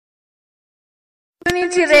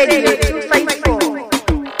Unity Radio 254.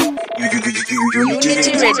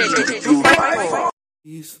 Unity Radio 254.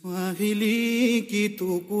 Kiswahili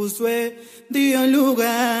kitukuzwe, ndio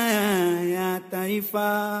lugha ya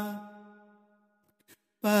taifa.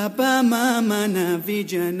 Baba, mama na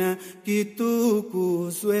vijana,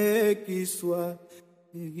 kitukuzwe Kiswahili.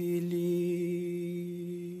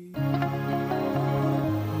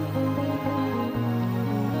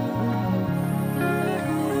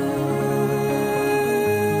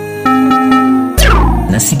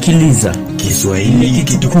 Nasikiliza Kiswahili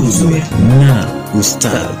kitukuzwe na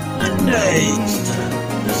Ustadh Andai.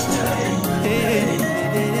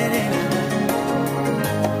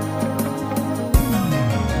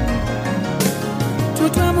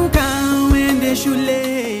 Tutamuka uende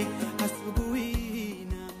shule asubuhi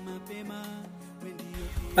na mapema.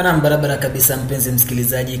 Ana barabara kabisa, mpenzi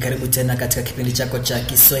msikilizaji, karibu tena katika kipindi chako cha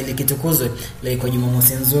Kiswahili kitukuzwe. Leo iko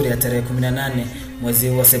Jumamosi nzuri ya tarehe 18 mwezi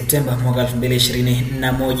wa Septemba mwaka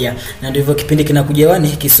 2021, na ndivyo kipindi kinakuja hewani,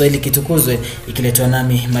 Kiswahili kitukuzwe, ikiletwa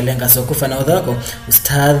nami Malenga Sokufa na udhako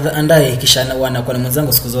Ustadh Andai, kisha na wana kwa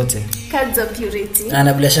mwenzangu siku zote Kadzo Purity.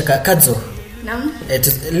 Ana bila shaka Kadzo. Naam.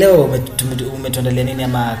 Leo umetuandalia nini,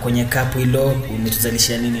 ama kwenye kapu hilo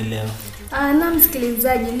umetuzalishia nini leo? Na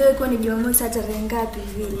msikilizaji, leo iko ni Jumamosi tarehe ngapi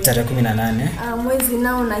vile? Tarehe 18. Mwezi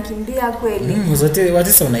nao unakimbia kweli. Zote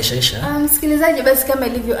watisa unaishaisha. Msikilizaji, basi kama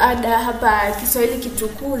ilivyo ada hapa Kiswahili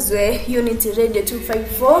kitukuzwe Unity Radio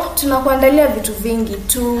 254, tunakuandalia vitu vingi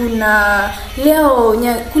tu, na leo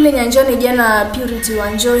kule nyanjani jana Purity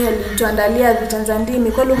Wanjoy alituandalia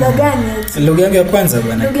vitanzandimi kwa lugha gani? Lugha yangu ya kwanza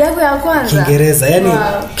bwana. Lugha yako ya kwanza? Kiingereza. Yaani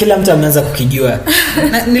kila mtu ameanza kukijua.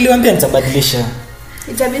 Niliwaambia nitabadilisha.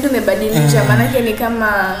 Itabidi umebadilisha, maana yake ni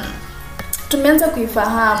kama tumeanza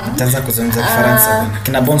kuifahamu. Tutaanza kuzungumza Kifaransa bwana.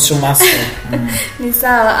 Kina bonjour master. Ni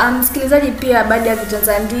sawa. Msikilizaji, pia baada ya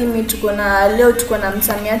vitanzandimi leo tuko na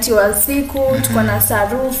msamiati wa siku, tuko na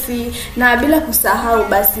sarufi, na bila kusahau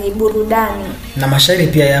basi burudani. Na mashairi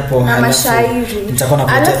pia yapo. Na mashairi. Nitakuwa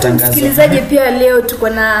nakuletea tangazo. Msikilizaji, pia leo tuko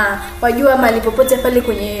na wajua mahali popote pale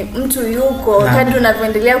kwenye mtu yuko, kadri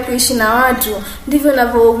unavyoendelea kuishi na watu ndivyo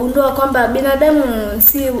unavyogundua kwamba binadamu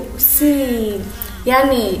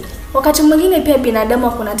yani wakati mwingine pia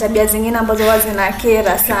binadamu kuna tabia zingine ambazo wazi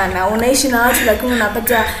zinakera sana. Unaishi na watu lakini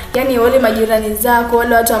unapata yani wale majirani zako,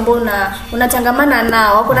 wale watu ambao unatangamana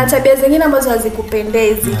nao, kuna tabia zingine ambazo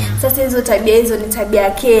hazikupendezi. Sasa hizo tabia ni tabia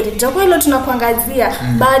keri. Tutakuwa leo tunakuangazia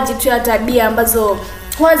baadhi tu ya tabia ambazo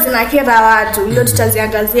wazi zinakera watu. Leo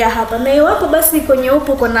tutaziangazia hapa. Na iwapo basi kwenye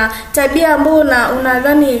upo kuna tabia ambayo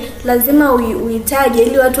unadhani lazima uhitaje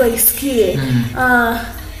ili watu waisikie,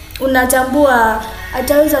 unatambua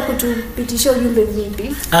ataweza kutupitishia ujumbe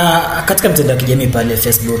vipi? Katika mtandao wa kijamii pale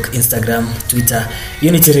Facebook, Instagram, Twitter,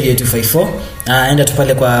 Unity Radio 254. Enda tu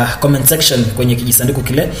pale kwa comment section kwenye kijisanduku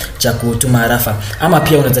kile cha kutuma arafa. Ama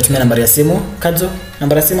pia unaweza tumia nambari ya simu. Kadzo,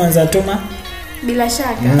 nambari ya simu unaweza tuma? Bila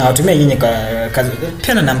shaka. Na watumia yenye kwa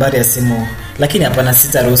pia na nambari ya simu, lakini hapana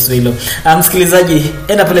sitaruhusu hilo. Msikilizaji,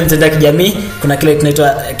 enda pale mtandao wa kijamii, kuna kile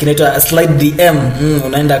kinaitwa slide DM.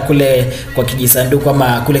 Unaenda kule kwa kijisanduku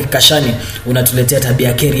ama kule kikashani, unatuletea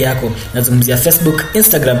tabia keri yako. Nazungumzia Facebook,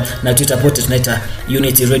 Instagram na Twitter, pote tunaita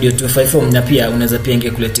Unity Radio 254, na pia unaweza pia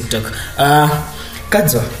ingia kule TikTok.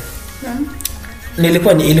 Kadzo.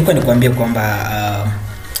 Ilikuwa nikwambie kwamba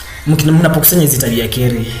mnapokusanya hizi tabia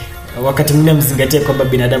keri, wakati mwingine mzingatie kwamba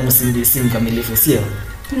binadamu si mkamilifu, sio?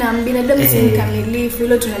 Na binadamu si mkamilifu,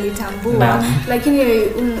 hilo tunalitambua. Lakini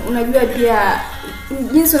unajua pia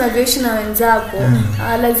jinsi unavyoishi na wenzako,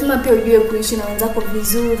 lazima pia ujue kuishi na wenzako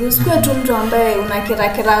vizuri. Usikuwe tu mtu ambaye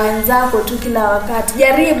unakera wenzako tu kila wakati.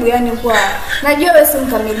 Jaribu yani kwa najua wewe si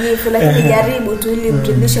mkamilifu, lakini jaribu tu ili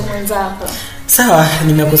mridhishe mwenzako. Sawa,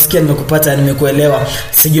 nimekusikia, nimekupata, nimekuelewa.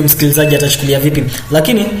 Sijui msikilizaji atachukulia vipi,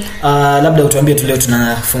 lakini labda utuambie tu leo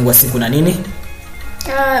tunafungua siku na nini?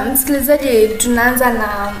 Msikilizaji, tunaanza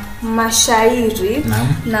na mashairi.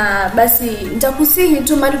 Na basi nitakusihi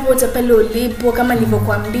tu mahali popote pale ulipo, kama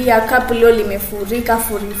nilivyokuambia, kapu leo limefurika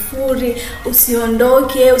furifuri,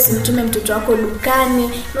 usiondoke, usimtume mtoto wako dukani,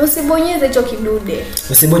 na usibonyeze hicho kidude.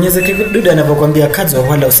 Usibonyeze kidude anavyokuambia Kadzo,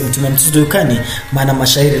 wala usimtume mtoto dukani, maana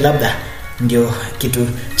mashairi labda ndio kitu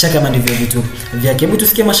chake ama ndivyo vitu vyake. Hebu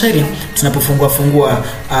tusikie mashairi tunapofungua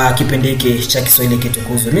kipindi hiki cha Kiswahili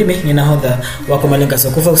kitukuzwe. Mimi ni nahodha wako Malenga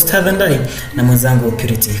Sokufa, Ustadh Andai, na mwenzangu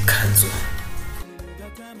Purity Kadzo.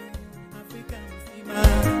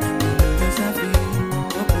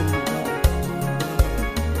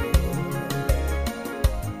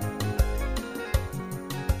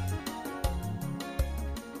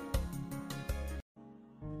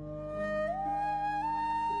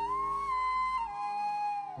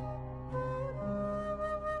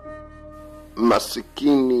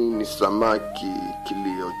 Masikini ni samaki,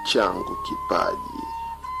 kilio changu kipaji.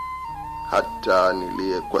 Hata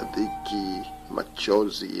nilie kwa dhiki,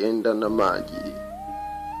 machozi yenda na maji.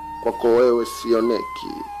 Kwako wewe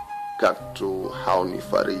sioneki, katu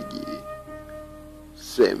haunifariji.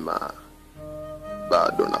 Sema,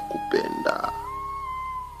 bado nakupenda.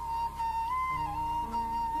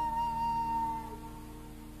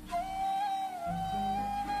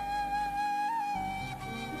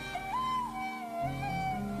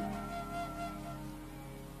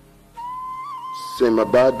 Sema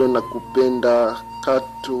bado nakupenda,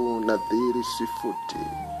 katu nadhiri sifuti.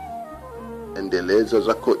 Endeleza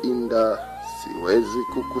zako inda, siwezi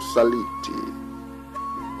kukusaliti.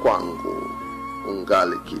 Kwangu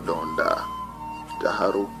ungali kidonda,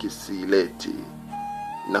 taharuki sileti.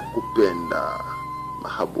 Nakupenda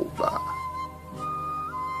mahabuba.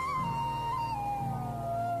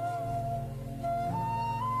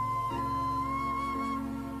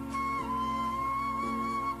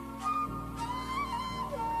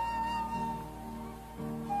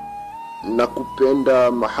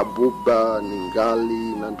 Nakupenda mahabuba,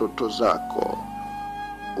 ningali na ndoto zako.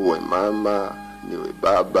 Uwe mama, niwe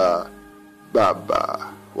baba, baba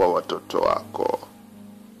wa watoto wako.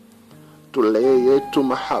 Tulee yetu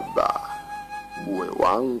mahaba, uwe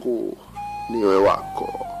wangu, niwe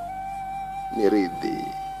wako. Niridhi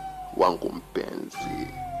wangu mpenzi.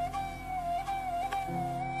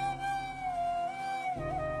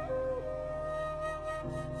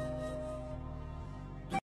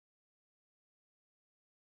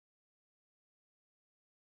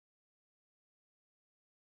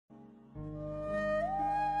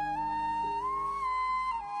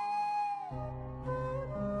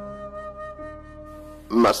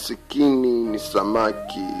 Masikini ni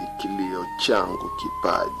samaki, kilio changu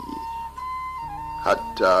kipaji.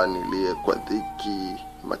 Hata nilie kwa dhiki,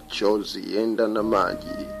 machozi yenda na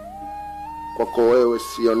maji. Kwako wewe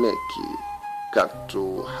sioneki,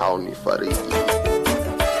 katu haunifariji.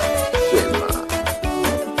 Sema,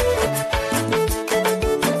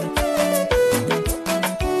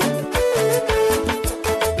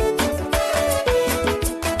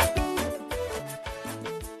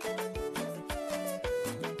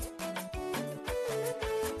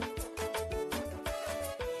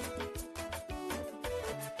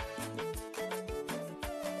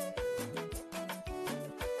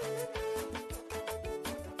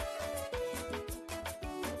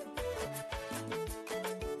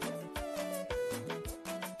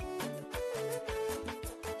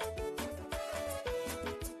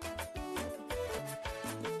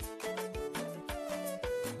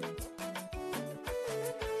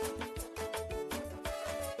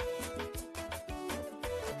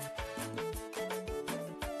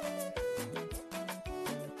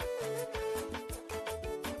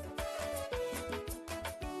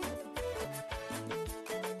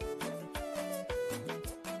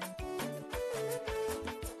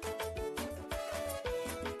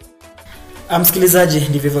 Msikilizaji,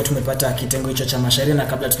 ndivyo hivyo tumepata kitengo hicho cha mashairi, na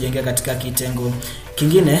kabla tujaingia katika kitengo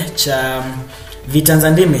kingine cha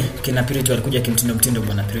vitanzandimi, kina Piritu alikuja kimtindo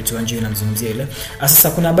bwana Piritu Wanjiru namzungumzia ile. Sasa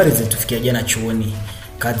kuna habari zilitufikia jana chuoni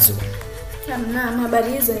Kadzo. Na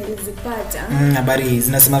habari hizo nilizipata. Habari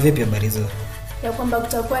zinasema vipi habari hizo? Ya kwamba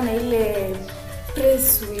kutakuwa na ile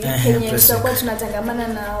press week yenye tutakuwa tunatangamana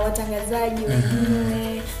na watangazaji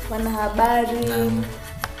wengine, wanahabari.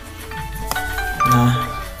 Na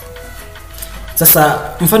sasa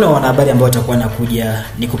mfano wa wanahabari ambao watakuwa nakuja,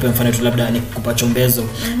 nikupe mfano tu labda nikupa chombezo.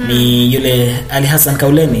 Ni yule Ali Hassan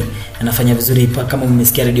Kauleni, anafanya vizuri kama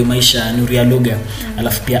mmesikia Radio Maisha, Nuru ya Lugha.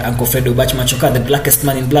 Alafu pia Uncle Fredo Bach Machoka, the blackest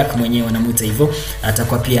man in black mwenyewe wanamuita hivyo,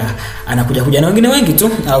 atakuwa pia anakuja na wengine wengi tu,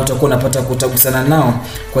 au utakuwa unapata kutagusana nao.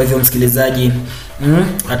 Kwa hivyo msikilizaji,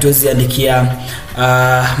 hatuwezi andikia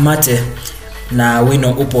mate na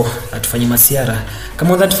wino upo atufanye masiara.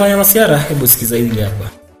 Kama unatufanya masiara, hebu sikiza hili hapa.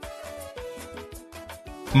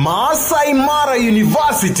 Masai Mara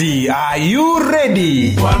University, are you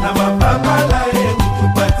ready?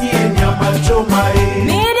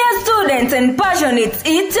 Media students and passionates,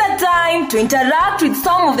 it's your time to interact with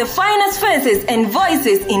some of the finest faces and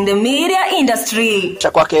voices in the media industry.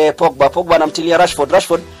 Cha kwake Pogba anamtilia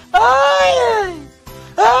Rashford.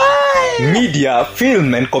 Media,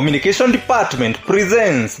 Film and Communication Department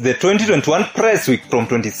presents the 2021 Press Week from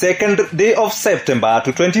 22nd day of September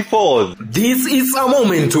to 24th. This is a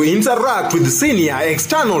moment to interact with the Senior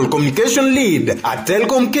External Communication Lead at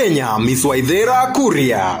Telcom Kenya, Miss Waithera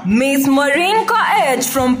Kuria. Miss Maureen Koech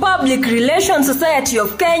from Public Relations Society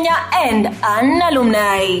of Kenya and an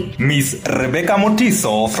alumni. Miss Rebecca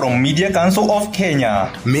Motiso from Media Council of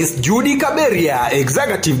Kenya. Miss Judy Kaberia,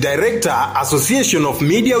 Executive Director, Association of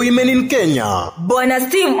Media Women in Kenya. Bwana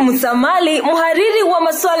Steve Musamali, mhariri wa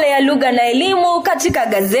masuala ya lugha na elimu katika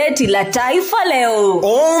gazeti la Taifa Leo.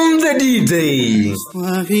 On the D-Day.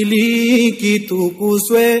 Swahili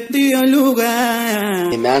kitukuzwe ndio lugha.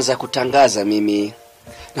 Nimeanza kutangaza mimi.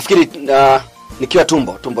 Nafikiri nikiwa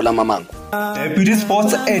tumbo la mamangu. Deputy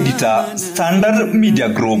Sports Editor, Standard Media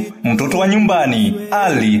Group, mtoto wa nyumbani,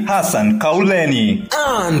 Ali Hassan Kauleni.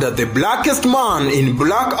 And the blackest man in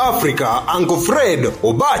Black Africa, Uncle Fred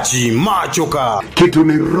Obachi Machoka. Kitu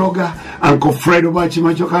ni roga, Uncle Fred Obachi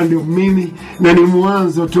Machoka ndio mimi, na ni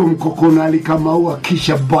mwanzo tu mkokona alikamaua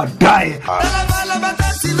kisha baadaye.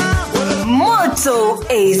 Moto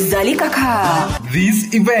Ezalikaka.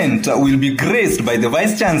 This event will be graced by the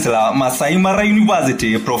Vice Chancellor, Masai Mara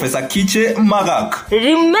University, Professor Kiche Magak.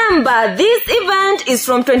 Remember, this event is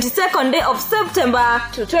from 22nd day of September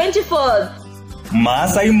to 24th.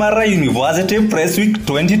 Masai Mara University Press Week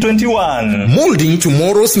 2021. Molding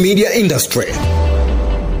tomorrow's media industry.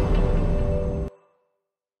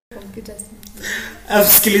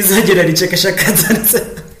 Msikilizaji ananichekesha kadhaa.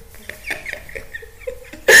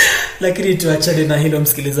 Lakini tuachane na hilo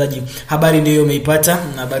msikilizaji. Habari ndio umeipata,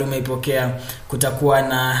 na habari umeipokea. Kutakuwa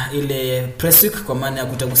na ile press week, kwa maana ya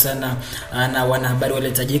kutagusana na wanahabari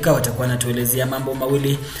wale tajika. Watakuwa natuelezea mambo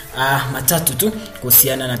mawili matatu tu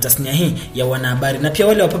kuhusiana na tasnia hii ya wanahabari, na pia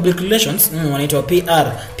wale wa public relations wanaitwa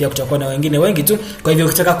PR. Pia kutakuwa na wengine wengi tu. Kwa hivyo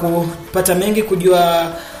ukitaka kupata mengi,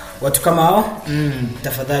 kujua watu kama hao,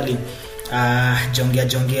 tafadhali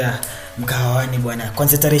jongea mkahawani bwana.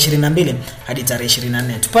 Kwanza tarehe 22 hadi tarehe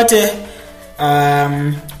 24.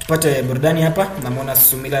 Tupate burudani hapa. Namuona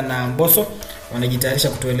Sumila na Mboso wanajitayarisha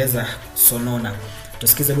kutueleza sonona.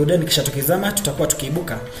 Tusikize burudani, kisha tukizama tutakuwa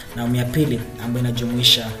tukiibuka na awamu ya pili ambayo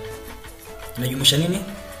inajumuisha nini?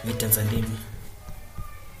 Vita za ndimi.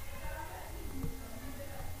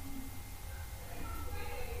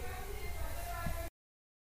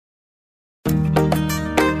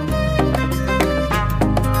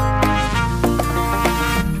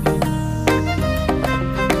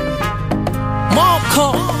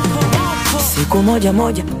 Siku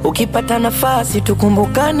moja ukipata nafasi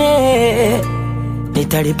tukumbukane.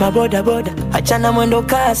 Nitalipa boda achana mwendo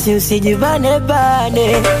kasi usijivane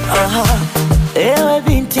bane. Ewe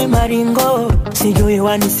binti maringo, sijui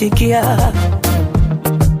wanisikia.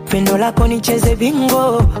 Pendo lako nicheze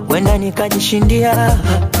bingo, wenda nikajishindia.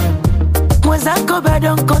 Mwenzako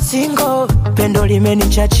bado nko single, pendo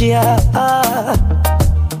limenichachia.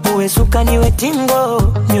 Uwe suka niwe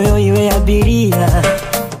tingo, nyoyo iwe abiria.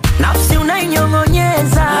 Nafsi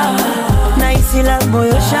unainyongonyeza, na isila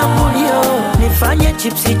moyo shambulio. Nifanye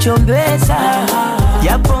chipsi chombeza,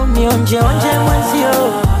 japo mionje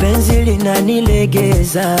mwenzio. Penzi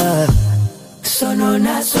linanilegeza,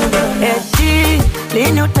 sonona. Eti,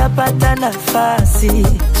 lini utapata nafasi?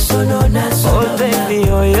 Sonona. Oh baby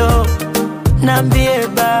yoyo, nambie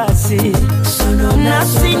basi.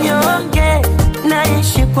 Nafsi nyonge,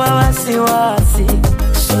 naishi kwa wasiwasi.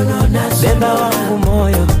 Beba wangu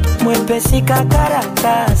moyo, mwepesi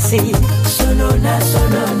kakaratasi. Sonona.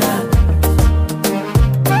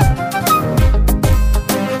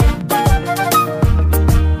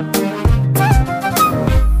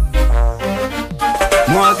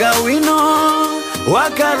 Mwaga wino wa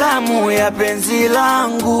kalamu ya penzi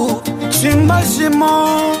langu, chimba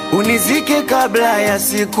shimo unizike kabla ya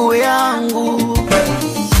siku yangu.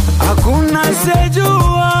 Hakuna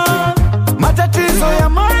sejua matatizo ya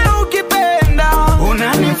moyo, ukipenda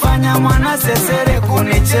unanifanya mwana sesere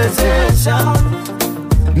kunichezesha.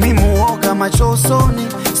 Mimi muoga macho usoni,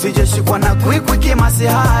 sijashikwa na kwikwi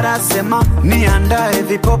kimasihara. Sema niandae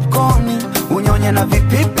vipopcorn, unyonye na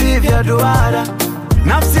vipipi vya duara.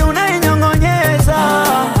 Nafsi unainyongonyeza,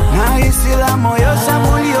 na isila moyo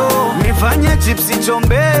shambulio. Nifanye chipsi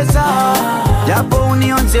chombeza, japo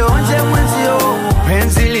unionje mwenzio.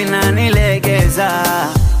 Penzi linanilegeza,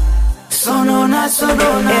 sonona.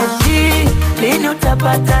 Eti, lini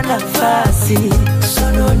utapata nafasi?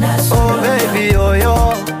 Sonona. Oh baby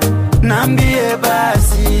yoyo, nambie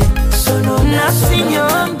basi. Nafsi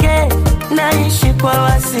nyonge, naishi kwa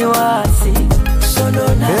wasiwasi.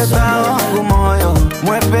 Beba wangu moyo,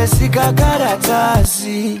 mwepesi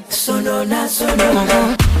kakaratasi. Sonona.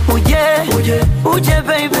 uje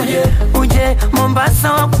baby, uje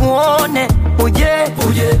Mombasa wakuone,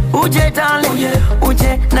 uje darling,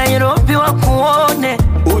 uje Nairobi wakuone,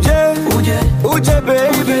 uje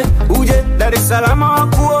baby, uje Dar es Salaam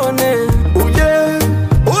wakuone, uje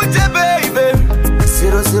baby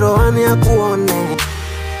 001 yakuone.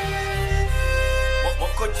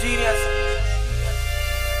 Moko genius.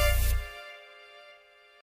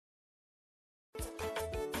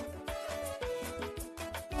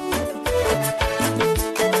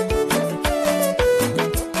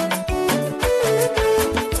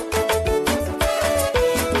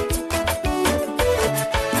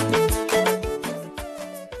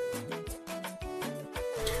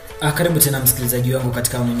 Karibu tena msikilizaji wangu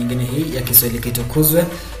katika awamu nyingine hii ya Kiswahili kitukuzwe,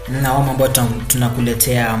 na awamu ambayo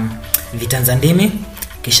tunakuletea vitanza ndimi.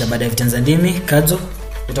 Kisha baada ya vitanza ndimi, Kadzo,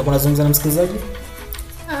 utakuwa unazungumza na msikilizaji?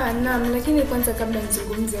 Naam, lakini kwanza kabla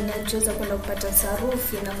nizungumze na nichoweza kwenda kupata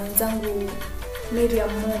sarufi na mwenzangu Miriam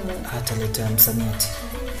Momo. Ataleta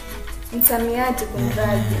msamiati kwa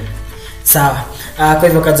mradi. Sawa. Kwa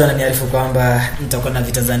hivyo Kadzo ananiarifu kwamba nitakuwa na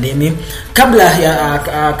vitanza ndimi. Kabla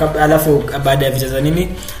ya alafu baada ya vitanza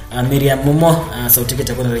ndimi, Miriam Momo sauti yake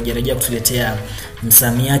itakuwa inarejea kutuletea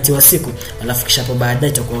msamiati wa siku. Alafu kisha hapo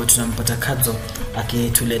baadaye itakuwa tunampata Kadzo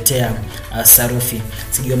akituletea sarufi.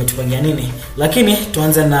 Sijui umetupangia nini, lakini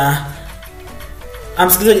tuanze na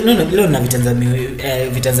msikilizaji. Leo na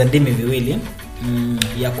vitanza ndimi viwili.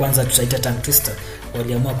 Ya kwanza tutaita tongue twister.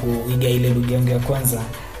 Waliamua kuiga ile lugha yangu ya kwanza.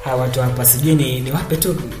 Hawa watu hapa sijui ni wape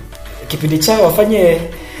tu kipindi chao wafanye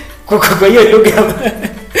kwa hiyo lugha.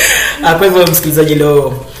 Kwa hivyo msikilizaji,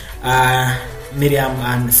 leo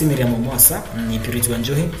Miriam Momosa ni Purity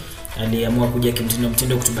Wanjohi aliamua kuja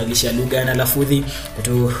kimtindo kutubadilisha lugha na lafudhi,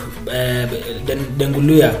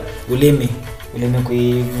 denguluya ulimi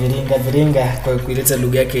kuiviringa kwa kuileta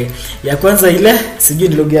lugha yake ya kwanza. Ile sijui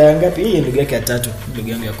ni lugha ngapi hii, lugha yake ya tatu,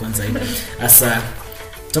 lugha yangu ya kwanza ile. Sasa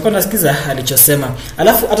tutakuwa nasikiza alichosema,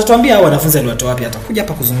 alafu atatuambia hao wanafunzi aliwatoa wapi. Atakuja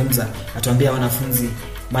hapa kuzungumza, atuambia wanafunzi,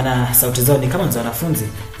 maana sauti zao ni kama za wanafunzi.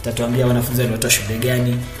 Atatuambia wanafunzi aliwatoa shule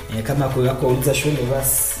gani, kama kwa uliza shule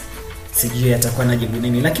basi sijui atakuwa anajibu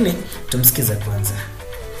nini, lakini tumsikize kwanza.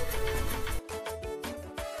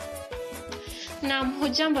 Naam,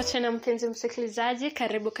 hujambo tena mpenzi msikilizaji,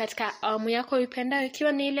 karibu katika awamu yako uipendayo,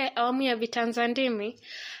 ikiwa ni ile awamu ya vitanza ndimi.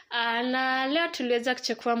 Na leo tuliweza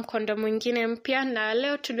kuchukua mkondo mwingine mpya, na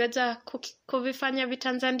leo tuliweza kuvifanya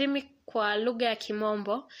vitanza ndimi kwa lugha ya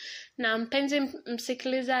Kimombo. Na mpenzi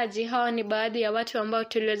msikilizaji, hawa ni baadhi ya watu ambao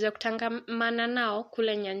tuliweza kutangamana nao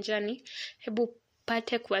kule nyanjani. Hebu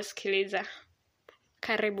pate kuwasikiliza.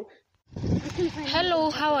 Karibu. Hello,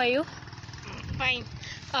 how are you? Fine.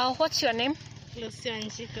 What's your name? Lucy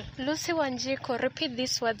Wanjiko. Lucy Wanjiko, repeat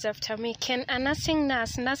these words after me. Can a nursing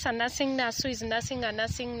nurse nurse a nursing nurse who is nursing a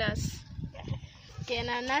nursing nurse? Can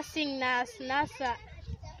a nursing nurse nurse a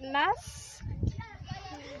nurse?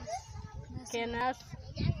 Can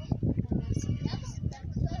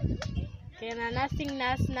a nursing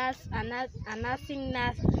nurse nurse a nursing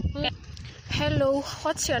nurse? Hello,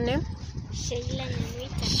 what's your name? Sheila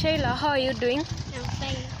Nyamwita. Sheila, how are you doing? I'm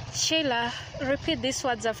fine. Sheila, repeat these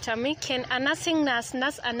words after me. Can a nursing nurse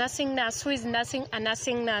nurse a nursing nurse who is nursing a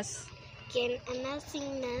nursing nurse? Can a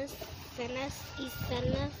nursing nurse a nurse is a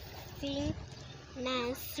nursing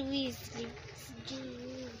nurse who is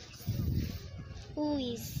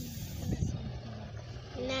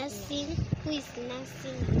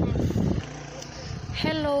nursing nurse?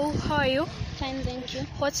 Hello, how are you? Fine, thank you.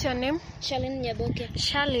 What's your name? Charlene Nyaboke.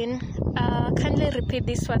 Charlene, kindly repeat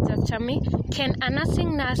these words after me. Can a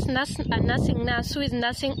nursing nurse nurse a nursing nurse who is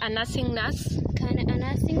nursing a nursing nurse? Can a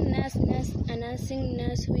nursing nurse nurse a nursing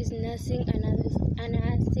nurse who is nursing a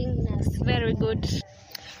nursing nurse? Very good.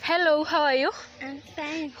 Hello, how are you? I'm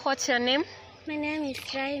fine. What's your name? My name is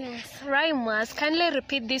Raimas. Raimas, kindly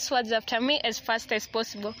repeat these words after me as fast as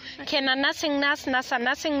possible. Okay. Can a nursing nurse nurse a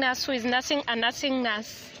nursing nurse who is nursing a nursing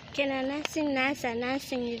nurse? Can a nursing nurse a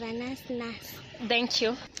nursing with a nurse? Thank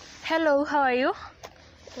you. Hello, how are you?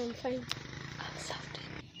 I'm fine.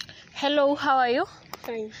 Hello, how are you?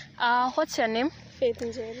 Fine. What's your name? Faith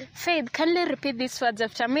Njeri. Faith, kindly repeat these words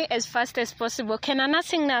after me as fast as possible. Can a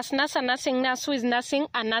nursing nurse nurse a nursing nurse who is nursing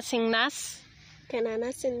a nursing nurse? Can a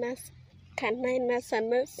nursing nurse? Can I nurse a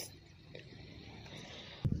nurse?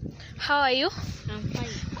 How are you? I'm fine.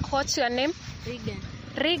 What's your name? Regan.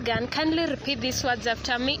 Regan, kindly repeat these words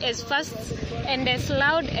after me as fast and as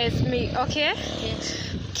loud as me, okay?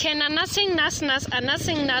 Yes. Can a nursing nurse nurse a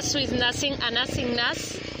nursing nurse who is nursing a nursing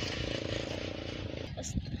nurse?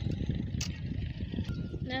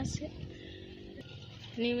 Nurse.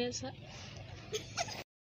 Nimesa.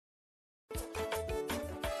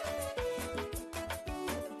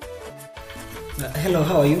 hello,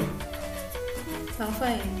 how are you? I'm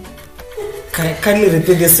fine. Kindly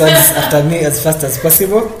repeat these words after me as fast as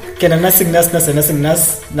possible. Can a nursing nurse, nurse, a nursing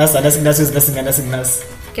nurse, nurse, a nursing nurse who is nursing a nursing nurse?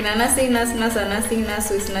 Can a nursing nurse, nurse, a nursing nurse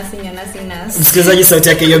who is nursing a nursing nurse? Msikilizaji, sauti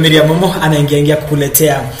yake hiyo Miriam Momo anaingia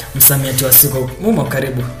kukuletea msamiati wa siku. Momo,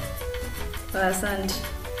 karibu. Asante.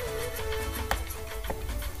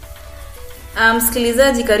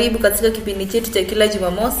 Msikilizaji, karibu katika kipindi chetu cha kila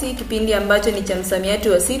Jumamosi, kipindi ambacho ni cha msamiati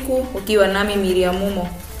wa siku, ukiwa nami Miriam Momo.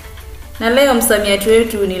 Na leo msamiati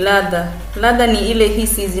wetu ni ladha. Ladha ni ile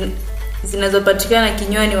hisi zinazopatikana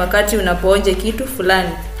kinywani wakati unapoonja kitu fulani.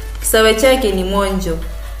 Kisawe chake ni monjo.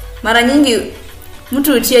 Mara nyingi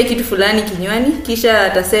mtu hutia kitu fulani kinywani kisha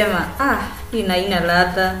atasema, hii haina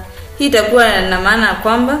ladha. Hii itakuwa na maana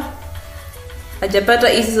kwamba hajapata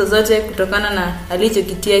hisi zozote kutokana na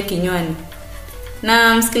alichokitia kinywani.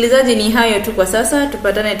 Na msikilizaji, ni hayo tu kwa sasa.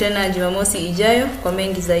 Tupatane tena Jumamosi ijayo kwa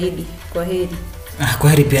mengi zaidi. Kwaheri.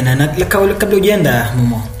 Kwaheri pia na kabla hujaenda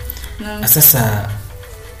Momo. Naam. Sasa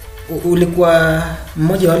ulikuwa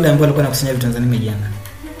mmoja wa wale ambao walikuwa nakusanya vitu Tanzania jana.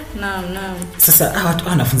 Naam. Sasa watu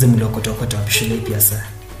wanafunzi mliokota wapi shule ipi sasa?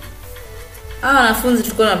 Wanafunzi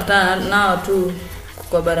tulikuwa tunapatana nao tu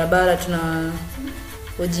kwa barabara, tuna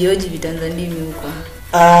ojioji vitanzandimi huko.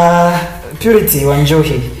 Purity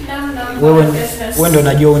Wanjohi. Wewe ndo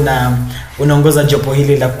unajua unaongoza jopo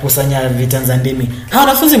hili la kukusanya vitanzandimi.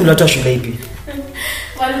 Wanafunzi mliotoa shule ipi?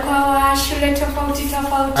 Walikuwa wa shule tofauti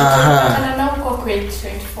tunapatana nao kwa grade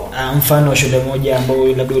 24. Mfano wa shule moja ambao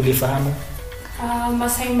labda ulifahamu?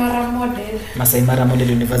 Masai Mara Model. Masai Mara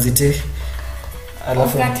Model University.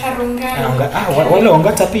 Alafu wale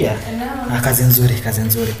Ongata pia. Kazi nzuri.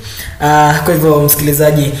 Kwa hivyo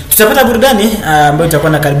msikilizaji, tutapata burudani ambayo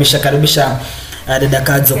itakuwa nakaribisha dada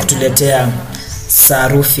Kadzo kutuletea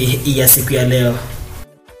sarufi ya siku ya leo.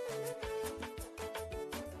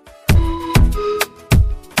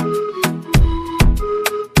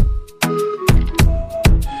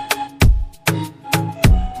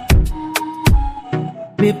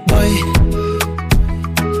 Big boy,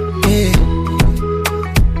 yeah.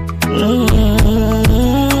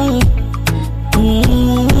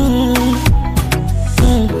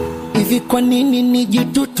 Hivi kwa nini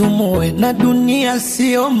nijitutumue na dunia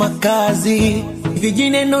sio makazi?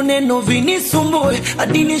 Vijineno vinisumbue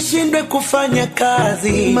hadi nishindwe kufanya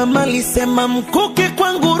kazi. Mama alisema mkuke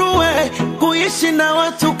kwa nguruwe, kuishi na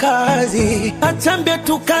watu kazi. Achambia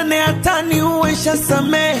tukane hatani uwesha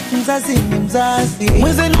same, mzazi ni mzazi.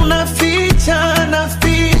 Mwenzenu naficha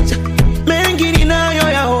mengi ninayo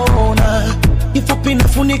yaona. Kifupi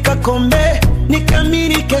nafunika kombe,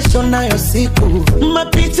 nikamiri kesho nayo siku.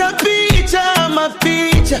 Mapicha,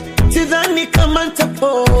 sidhani kama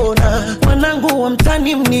nitapona. Wanangu wa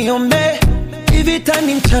mtani mniombe, hivi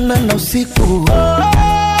tani mchana na usiku.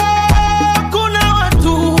 Kuna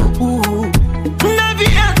watu na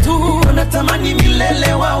viatu wanatamani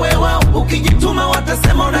milele wawe wao. Ukijituma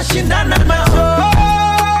watasema unashindana nao.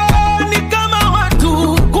 Ni kama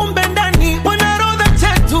watu kumbe ndani wanarodha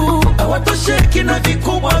chetu. Hawatosheki na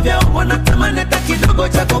vikubwa vyao, wanatamani hata kidogo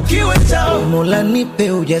chako kiwe chao. Mola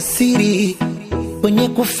nipe ujasiri kwenye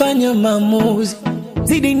kufanya maamuzi,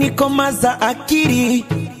 zidi nikomaza akili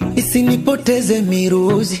isinipoteze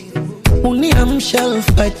miruzi. Uniamsha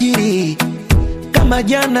alfajiri kama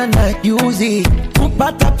jana na juzi,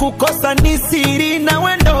 kupata kukosa ni siri na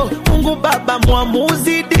wendo. Mungu Baba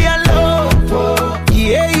mwamuzi dialo.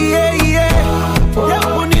 Yeah.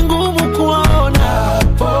 Japo ni ngumu kuona,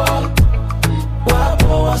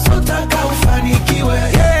 wapo wasotaka ufanikiwe.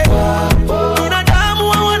 Binadamu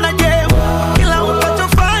wanajewa, kila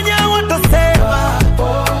utachofanya watasema.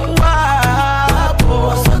 Wapo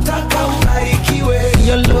wasotaka ubarikiwe.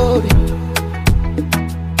 Yo Lord,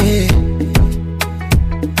 yeah.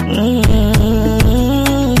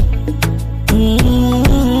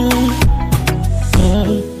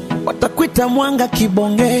 Watakuita mwanga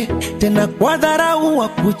kibonge, tena kwa dharau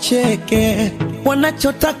wakucheke.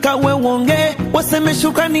 Wanachotaka we uonge, waseme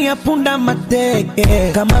shukrani ya punda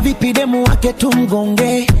mateke. Kama vipi demu wake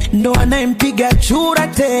tumgonge, ndo anayempiga chura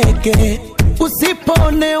teke.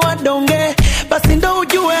 Usipone wadonge, basi ndo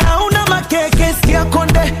ujue hauna makeke. Sikia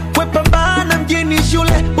konde, wepambana mjini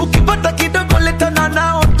shule, ukipata kidogo letana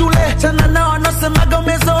nao tule. Chana nao anosemaga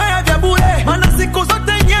umezoea vya bure, maana siku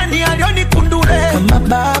zote nyani alioni kundule. Kama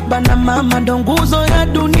baba na mama ndo nguzo ya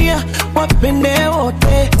dunia, wapende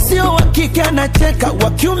wote. Sio wakike anacheka,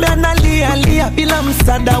 wakiume analia bila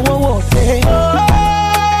msaada wowote.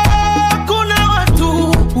 Kuna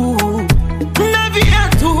watu na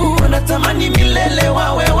viatu wanatamani milele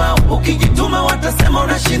wawe wao. Ukijituma watasema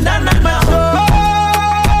unashindana nao.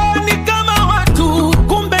 Ni kama watu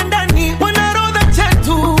kumbe ndani wanarodha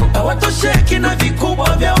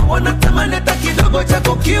kidogo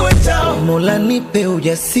chako kiwe chao. Mola nipe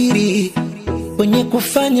ujasiri kwenye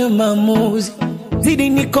kufanya maamuzi, zidi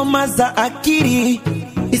nikomaza akili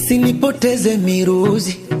isinipoteze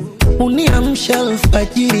miruzi, uniamsha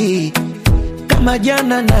alfajiri kama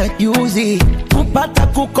jana na juzi, kupata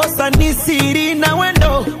kukosa ni siri na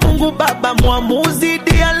wendo Mungu Baba mwamuzi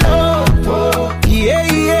dialo.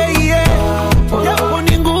 Yeah, yeah, yeah. Japo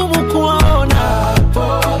ni ngumu kuona,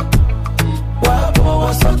 wapo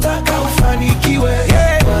wasotaka ufanikiwe.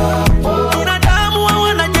 Yeah. Binadamu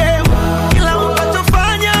hawana jema, kila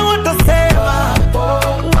unachofanya watasema.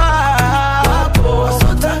 Wapo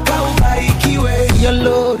wasotaka ubarikiwe. Your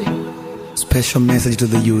Lord. Special message to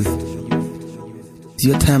the youth. It's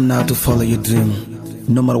your time now to follow your dream.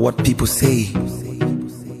 No matter what people say,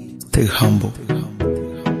 stay humble,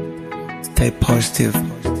 stay positive,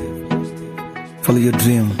 follow your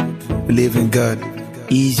dream, believe in God,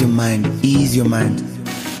 ease your mind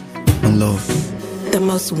and love. The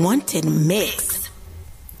most wanted mix.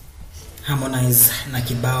 Harmonize na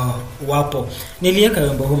kibao wapo. Niliweka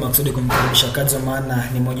wimbo huu maksudi kumkaribisha Kadzo, maana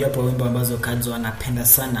ni moja wapo wimbo ambazo Kadzo anapenda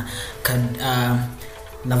sana.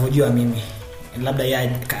 Ninavyojua mimi, labda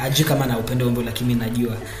yeye ajui kama na upendo wimbo, lakini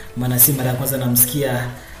najua maana si mara ya kwanza namsikia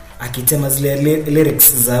akitema zile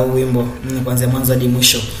lyrics za wimbo kuanzia mwanzo hadi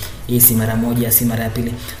mwisho. Hii si mara moja, si mara ya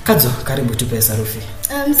pili. Kadzo, karibu tupe sarufi.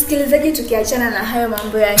 Msikilizaji, tukiachana na hayo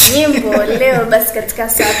mambo ya nyimbo leo basi katika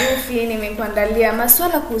sarufi nimekuandalia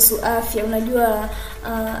masuala kuhusu afya. Unajua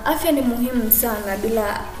afya ni muhimu sana,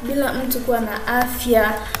 bila mtu kuwa na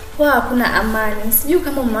afya kwa hakuna amani. Sijui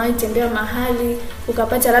kama umewahi tembea mahali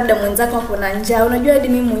ukapata labda mwenzako ako na njaa. Unajua hadi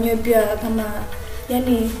mimi mwenyewe pia kama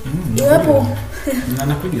yani iwapo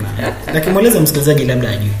nakujua. Lakini mweleze msikilizaji labda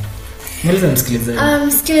ajue. Mweleza msikilizaji.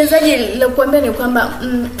 Msikilizaji, nakuambia ni kwamba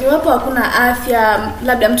iwapo hakuna afya,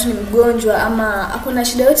 labda mtu ni mgonjwa ama hakuna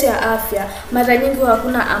shida yote ya afya, mara nyingi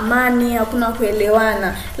hakuna amani, hakuna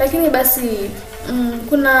kuelewana. Lakini basi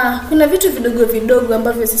kuna vitu vidogo vidogo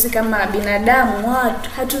ambavyo sisi kama binadamu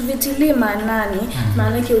hatuvitilii maanani.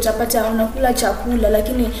 Maana yake utapata unakula chakula,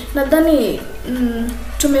 lakini nadhani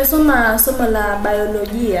tumesoma somo la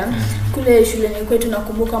biolojia kule shuleni kwetu.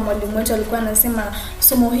 Nakumbuka mwalimu wetu alikuwa anasema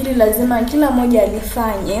somo hili lazima kila mmoja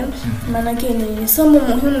alifanye, maana yake ni somo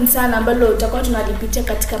muhimu sana ambalo tutakuwa tunalipitia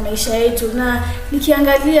katika maisha yetu. Na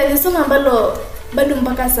nikiangalia ni somo ambalo bado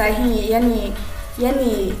mpaka saa hii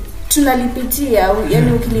yani tunalipitia,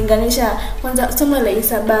 yani ukilinganisha kwanza somo la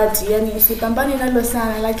hisabati, yani sipambani nalo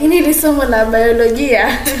sana, lakini ile somo la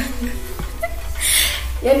biolojia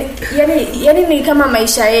yani ni kama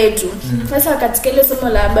maisha yetu. Sasa katika ile somo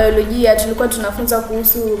la biolojia tulikuwa tunafunza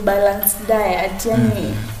kuhusu balanced diet,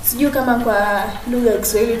 yani sijui kama kwa lugha ya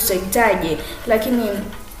Kiswahili tutahitaje, lakini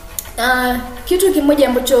kitu kimoja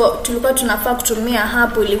ambacho tulikuwa tunafaa kutumia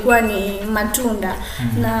hapo ilikuwa ni matunda.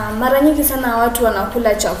 Na mara nyingi sana watu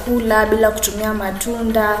wanakula chakula bila kutumia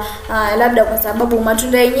matunda, labda kwa sababu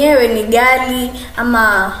matunda yenyewe ni ghali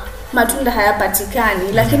ama matunda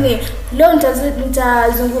hayapatikani. Lakini leo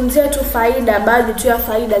nitazungumzia tu faida, baadhi tu ya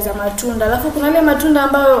faida za matunda. Alafu kuna ile matunda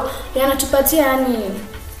ambayo yanatupatia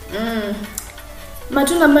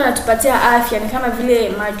matunda ambayo yanatupatia afya ni kama vile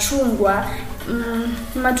machungwa.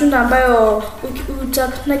 Matunda ambayo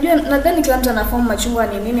nadhani kila mtu anafahamu machungwa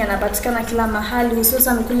ni nini, yanapatikana kila mahali,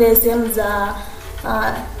 hususan kule sehemu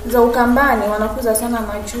za Ukambani wanakuza sana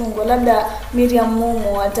machungwa. Labda Miriam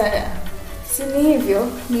Mumo si ni hivyo?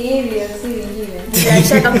 Ni hivyo, si vingine.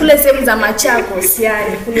 Bila kule sehemu za Machakos,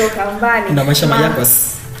 yani kule Ukambani. Na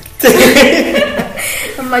Machakos.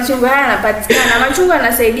 Machungwa haya yanapatikana. Machungwa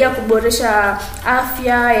yanasaidia kuboresha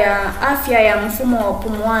afya ya mfumo wa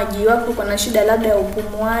upumuaji. Wapo kuna shida labda ya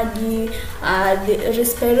upumuaji, the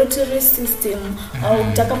respiratory system, au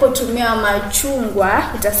utakapotumia machungwa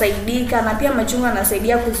utasaidika. Na pia machungwa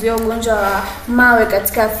yanasaidia kuzuia ugonjwa wa mawe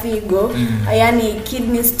katika figo, yani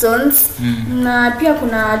kidney stones. Na pia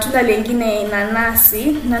kuna tunda lingine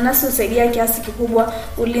nanasi. Nanasi husaidia kiasi kikubwa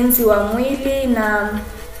ulinzi wa mwili na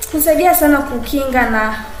kusaidia sana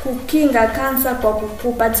kukinga kansa kwa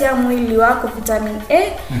kupatia mwili wako vitamin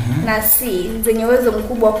A na C zenye uwezo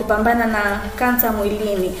mkubwa wa kupambana na kansa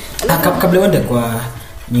mwilini. Kabla uende kwa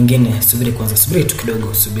nyingine, subiri kwanza, subiri tu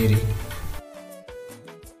kidogo, subiri.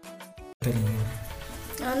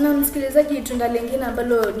 Na msikilizaji, tunda lingine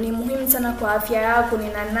ambalo ni muhimu sana kwa afya yako ni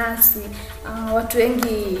nanasi. Watu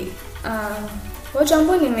wengi watu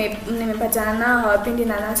ambao nimepatana nao hawapendi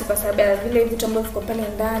nanasi kwa sababu ya vile vitu ambavyo viko pale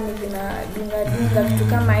ndani vinadunga vitu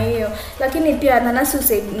kama hiyo. Lakini pia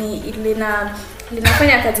nanasi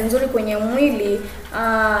linafanya kazi nzuri kwenye mwili,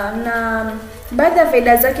 na baadhi ya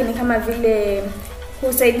faida zake ni kama vile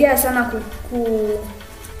husaidia sana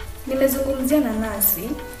nimezungumzia nanasi.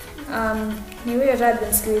 Niwe radhi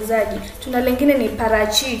msikilizaji. Tunda lingine ni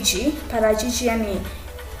parachichi. Parachichi yani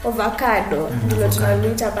avocado, ndilo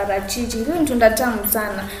tunaloita parachichi. Hilo ni tunda tamu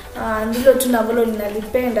sana. Ndilo tunda ambalo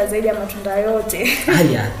ninalipenda zaidi ya matunda yote.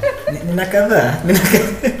 Haya, nina kadhaa.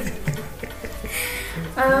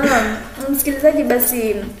 Msikilizaji,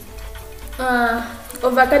 basi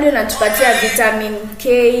avocado inatupatia vitamin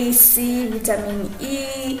K, C, vitamin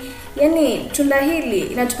E. Yaani tunda hili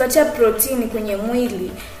inatupatia protini kwenye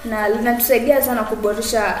mwili na linatusaidia sana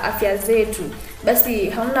kuboresha afya zetu. Basi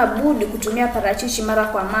hauna budi kutumia parachichi mara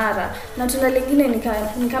kwa mara. Na tunda lingine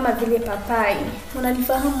ni kama vile papai.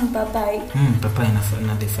 Unalifahamu papai? Papai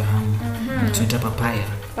nafahamu. Tunaita papaya.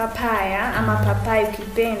 Papaya ama papai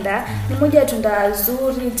ukipenda. Ni moja ya tunda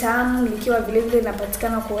zuri, tamu, likiwa vile vile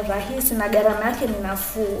linapatikana kwa urahisi na gharama yake ni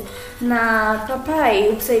nafuu. Na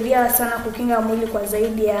papai husaidia sana kukinga mwili kwa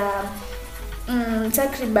zaidi ya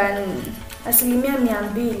takriban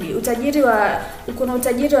 200%. Kuna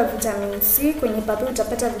utajiri wa vitamin C kwenye papai,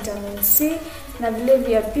 utapata vitamin C na vile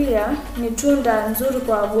vile pia ni tunda nzuri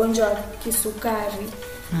kwa wagonjwa wa kisukari.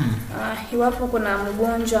 Iwapo kuna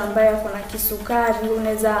mgonjwa ambaye ana kisukari,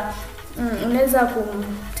 unaweza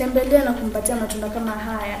kumtembelea na kumpatia matunda kama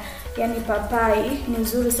haya. Yaani papai ni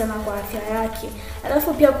nzuri sana kwa afya yake.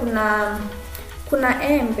 Alafu pia kuna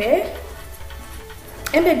embe.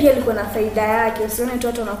 Embe pia liko na faida yake. Usione tu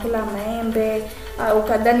watu wanakula maembe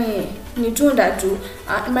ukadhani ni tunda tu.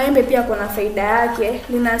 Maembe pia kuna faida yake.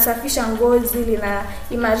 Linasafisha ngozi,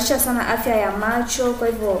 linaimarisha sana afya ya macho. Kwa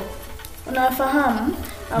hivyo unafahamu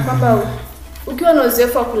kwamba ukiwa na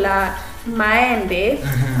uzoefu wa kula maembe,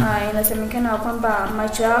 inasemekana kwamba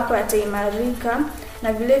macho yako yataimarika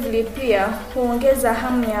na vile vile pia huongeza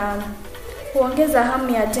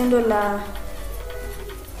hamu ya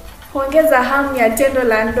tendo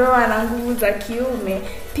la ndoa na nguvu za kiume.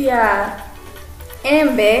 Pia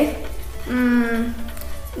embe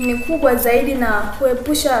ni kubwa zaidi na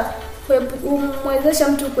humwezesha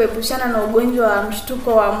mtu kuepushana na ugonjwa wa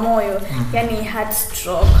mshtuko wa moyo, yani heart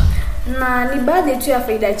stroke. Na ni baadhi tu ya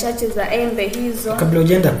faida chache za embe hizo. Kabla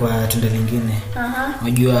hujaenda kwa tunda lingine,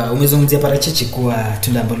 unajua umezungumzia parachichi kuwa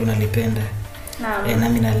tunda ambalo unalipenda. Naam.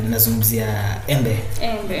 Nami nazungumzia embe.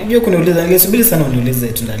 Unajua kuniuliza, nilisubiri sana uniulize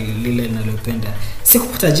tunda lile ninalopenda.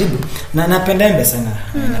 Sikupata jibu. Na napenda embe sana.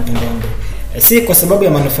 Napenda embe. Si kwa sababu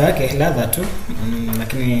ya manufaa yake ladha tu,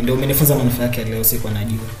 lakini ndio umenifunza manufaa yake leo, sikuwa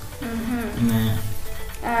najua.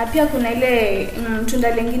 Pia kuna ile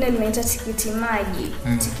tunda lingine linaitwa tikiti maji.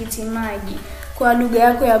 Tikiti maji. Kwa lugha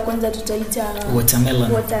yako ya kwanza tutaita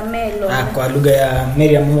watermelon. Kwa lugha ya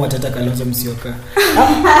Miriam watataka Kalonzo Musyoka.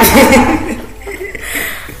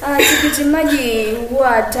 Tikiti maji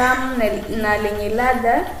huwa tamu na lenye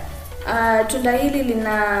ladha. Tunda hili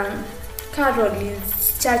lina calories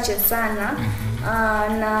chache sana.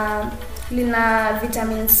 Na lina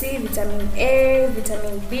vitamin C, vitamin A,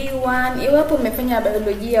 vitamin B1. Iwapo umefanya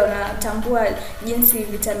biolojia unatambua jinsi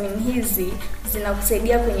vitamin hizi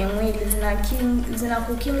zinakusaidia kwenye mwili,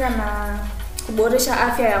 zinakukinga na kuboresha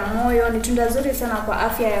afya ya moyo. Ni tunda zuri sana kwa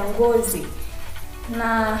afya ya ngozi.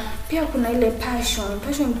 Na pia kuna ile passion.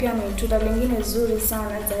 Passion pia ni tunda lingine zuri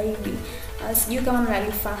sana zaidi. Sijui kama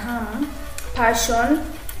mnalifahamu passion.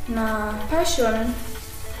 Na passion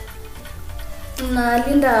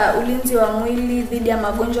inalinda ulinzi wa mwili dhidi ya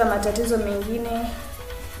magonjwa, matatizo mengine.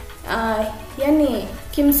 Yani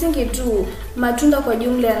kimsingi tu matunda kwa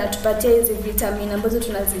jumla yanatupatia hizi vitamini ambazo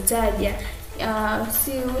tunazitaja.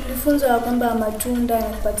 Si ulifunzwa kwamba matunda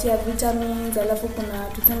yanakupatia vitamins, alafu kuna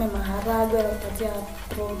tuseme maharagwe yanakupatia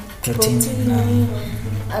protein.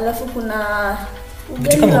 Alafu kuna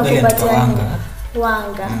ugali unakupatia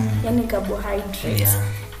wanga, yani carbohydrates.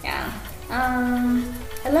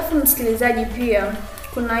 Alafu msikilizaji, pia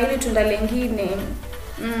kuna ile tunda lingine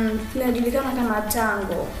linajulikana kama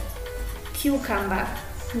tango. Cucumber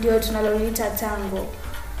ndio tunaloliita tango.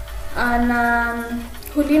 Na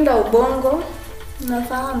hulinda ubongo.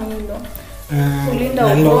 Unafahamu hilo? Hulinda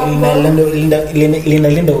ubongo.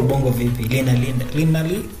 Linalinda ubongo vipi? Linalinda.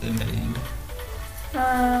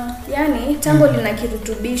 Yani tango lina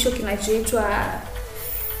kirutubisho kinachoitwa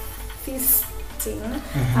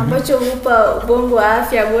ambacho hupa ubongo wa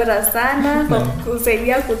afya bora sana kwa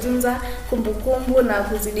kusaidia kutunza kumbukumbu na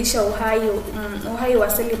kuzidisha uhai wa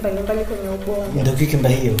seli mbalimbali kwenye ubongo. Ndio kikimba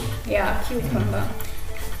hiyo. Cucumber.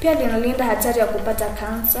 Pia linalinda hatari ya kupata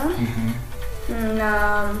kansa.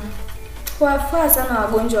 Na huwafaa sana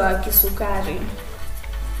wagonjwa wa kisukari.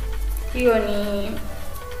 Hiyo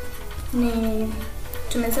ni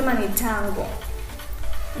tumesema ni tango.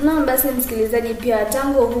 Na basi msikilizaji, pia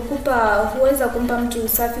tango huweza kumpa mtu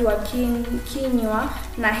usafi wa kinywa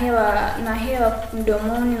na hewa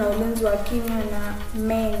mdomoni na ulinzi wa kinywa na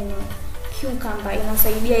meno. Cucumber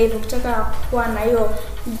inasaidia hivyo, kutaka kuwa na hiyo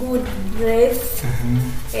good breath.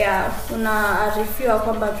 Unaarifiwa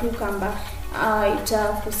kwamba cucumber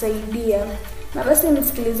itakusaidia. Na basi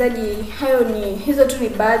msikilizaji, hizo tu ni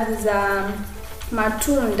baadhi za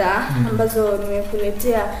matunda ambazo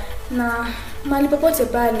nimekuletea, na mahali popote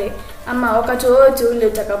pale ama wakati wote ule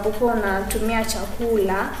utakapokuwa unatumia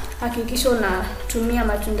chakula, hakikisha unatumia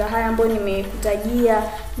matunda haya ambayo nimekutajia: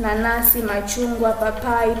 nanasi, machungwa,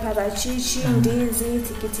 papai, parachichi, ndizi,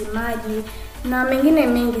 tikiti maji na mengine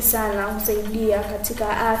mengi sana husaidia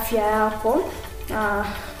katika afya yako.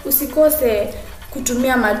 Usikose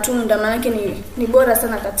kutumia matunda, maana ni bora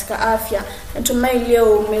sana katika afya. Natumai leo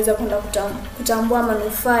umeweza kwenda kutambua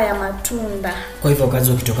manufaa ya matunda. Kwa hivyo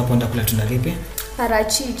kazi ukitoka hapo kula tunda lipi?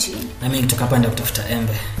 Parachichi. Na mimi nikitoka hapa kutafuta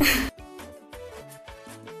embe.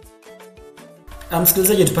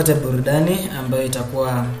 Msikilizaji, tupate burudani ambayo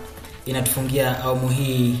itakuwa inatufungia awamu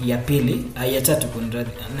hii ya pili, ya tatu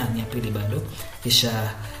ya pili bado. Kisha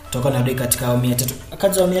tutakuwa narudi katika awamu ya tatu.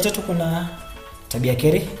 Kazi awamu ya tatu kuna tabia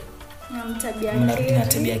keri. Mnarudi na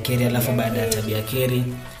tabia keri, alafu baada ya tabia keri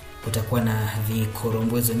kutakuwa na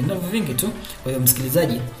vikorombwezo vingi tu. Kwa hiyo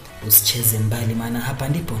msikilizaji, usicheze mbali, maana hapa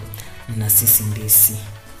ndipo na sisi ndisi.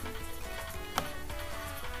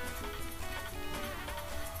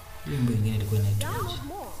 Wimbo mwingine ilikuwa inaitwa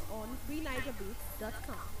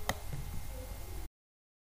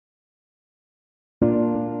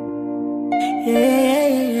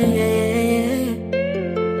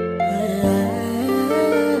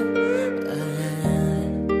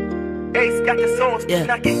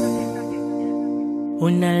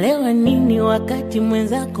Unalewa nini wakati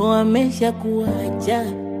mwenzako amesha kuacha?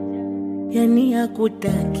 Yani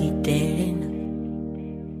hakutaki tena.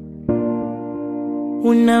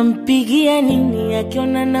 Unampigia nini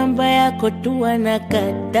akiona namba yako tu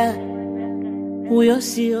anakata? Huyo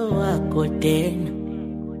sio wako tena.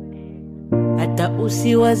 Hata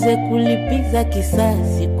usiwaze kulipiza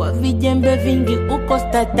kisasi kwa vijembe vingi uko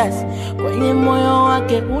status. Kwenye moyo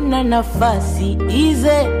wake una nafasi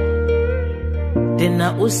ize.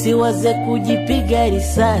 Tena usiwaze kujipiga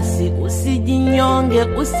risasi, usijinyonge,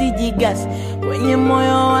 usijigasi. Kwenye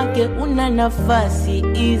moyo wake una nafasi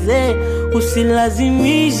ize.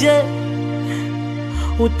 Usilazimishe,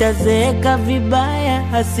 utazeeka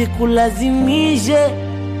vibaya, asikulazimishe.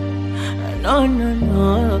 No, no,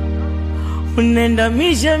 no. Unenda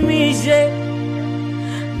mishe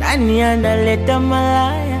nani analeta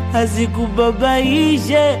malaya,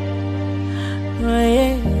 asikubabaishe.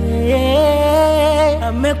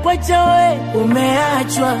 Amekwacha we,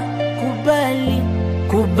 umeachwa. Kubali,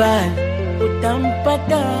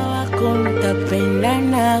 utampata wako,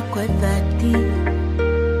 mtapendana kwa dhati.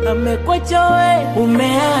 Amekwacha we,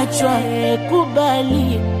 umeachwa.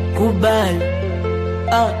 Kubali.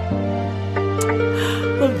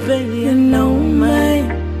 Baby, you know my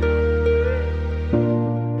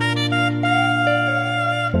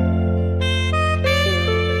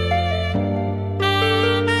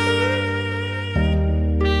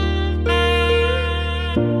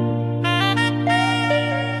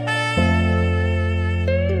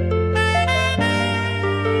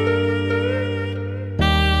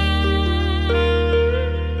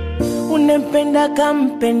unempenda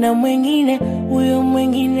kampenda mwingine, huyo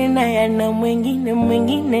mwingine naye ana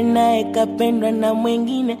mwingine naye kapendwa na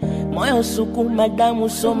mwingine. Moyo sukuma damu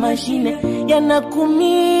so mashine,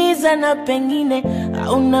 yanakumiza na pengine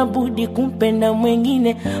hauna budi kumpenda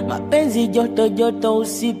mwingine. Mapenzi joto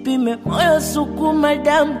usipime, moyo sukuma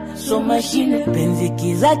damu so mashine. Penzi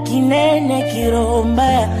kiza kinene kiroho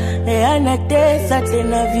mbaya, anatesa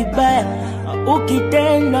tena vibaya.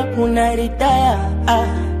 Ukitenda unaritaya,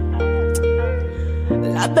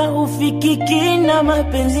 labda ufikiki na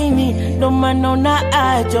mapenzini, ndo maana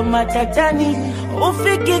unaacho matatani.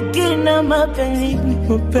 Ufikiki na mapenzini,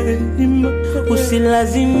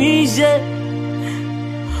 usilazimishe,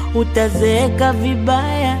 utazeeka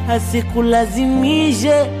vibaya,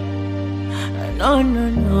 asikulazimishe. No, no,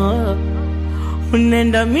 no.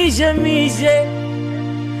 Unenda mishe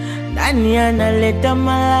nani analeta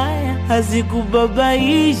malaya,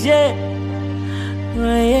 asikubabaishe.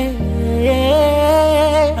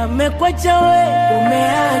 Amekwacha we,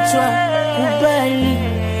 umeachwa. Kubali,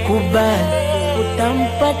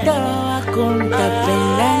 utampata wako,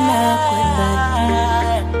 mtapendana kwa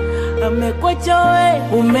dhati. Amekwacha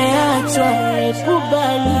we, umeachwa.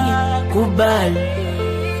 Kubali.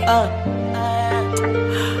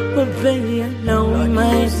 Baby, I know my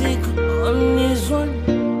music on this one.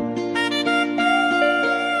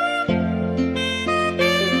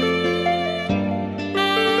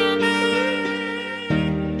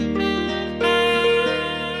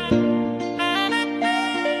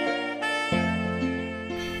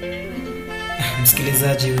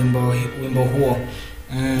 msikilizaji, wimbo huo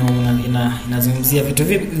inazungumzia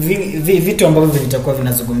vitu ambavyo vitakuwa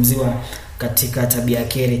vinazungumziwa katika tabia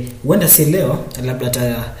keri. Huenda si leo, labda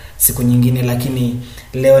hata siku nyingine, lakini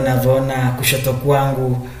leo navyoona kushoto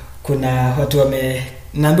kwangu kuna watu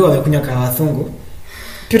naambiwa wamekunywa kahawa thungu.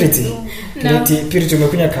 Purity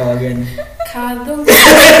umekunywa kahawa gani? Kahawa thungu.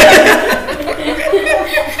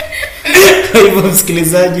 Kwa hivyo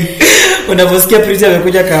msikilizaji, unaposikia Purity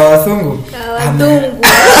amekunywa kahawa thungu,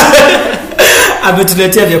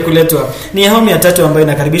 ametuletea vya kuletwa. Ni awamu ya 3 ambayo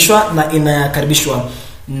inakaribishwa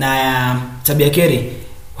na tabia keri.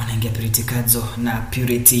 Wanaingia Purity Kadzo na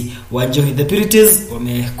Purity Wanjohi. The Purities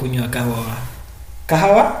wamekunywa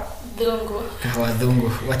kahawa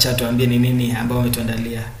dhungu. Wacha tuambie ni nini ambao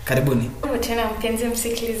wametuandalia. Karibuni. Tena mpenzi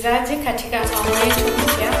msikilizaji, katika awamu yetu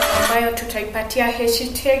mpya ambayo tutaipatia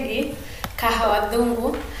hashtag kahawa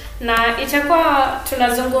dhungu, na itakuwa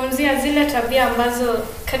tunazungumzia zile tabia ambazo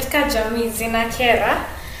katika jamii zinakera.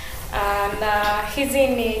 Na hizi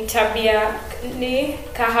ni tabia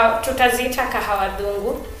tutaziita kahawa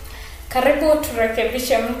dhungu. Karibu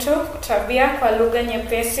turekebishe mtu tabia kwa lugha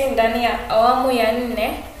nyepesi ndani ya awamu ya 4.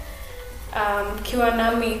 Kiwa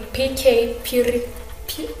nami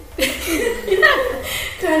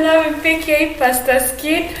PK Pastor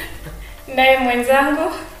Skid, naye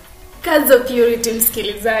mwenzangu Kadzo Purity.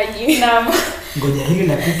 Msikilizaji, naam, ngoja, hili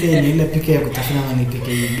la PK ni ile PK ya kutafuna ama ni PK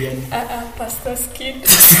gani? Pastor Skid.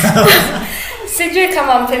 Sijui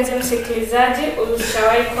kama mpenzi msikilizaji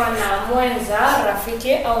ulishawahi kuwa na mwenza,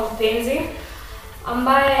 rafiki au mpenzi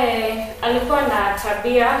ambaye alikuwa na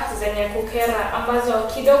tabia zenye kukera ambazo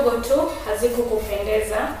kidogo tu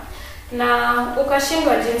hazikukupendeza, na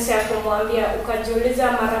ukashindwa jinsi ya kumwambia,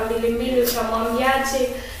 ukajiuliza mara mbili utamwambiaje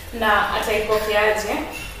na ataipokeaje.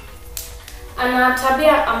 Ana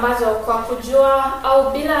tabia ambazo kwa kujua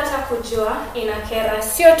au bila hata kujua inakera,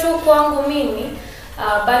 sio tu kwangu mimi,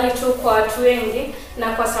 bali tu kwa watu wengi,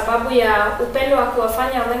 na kwa sababu ya upendo wa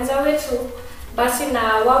kuwafanya wenza wetu basi na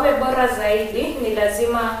wawe bora zaidi,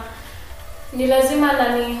 ni lazima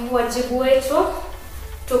na ni wajibu wetu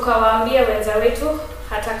tukawaambia wenza wetu,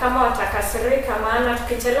 hata kama watakasirika, maana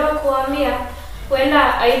tukichelewa kuwaambia,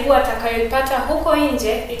 huenda aibu atakayoipata huko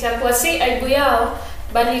nje itakuwa si aibu yao,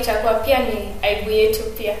 bali itakuwa pia ni aibu yetu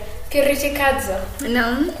pia. Purity Kadzo,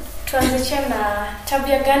 naam, tuanze na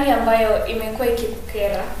tabia gani ambayo imekuwa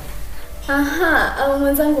ikikukera?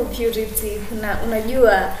 Mwenzangu Purity,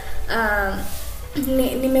 unajua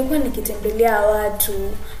nimekuwa nikitembelea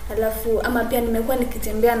watu, ama pia nimekuwa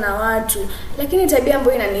nikitembea na watu, lakini tabia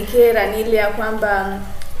ambayo inanikera ni ile ya kwamba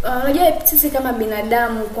unajua sisi kama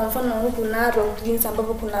binadamu, kwa mfano huku Narok jinsi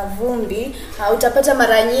ambavyo kuna vumbi, utapata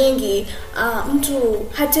mara nyingi mtu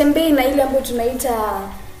hatembei na ile ambayo tunaita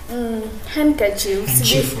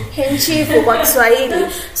handkerchief kwa Kiswahili.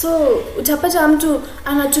 So utapata mtu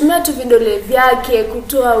anatumia tu vidole vyake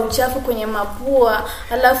kutoa uchafu kwenye mapua,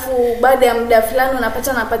 alafu baada ya muda fulani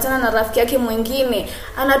anapatana na rafiki yake mwingine,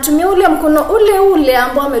 anatumia ule mkono ule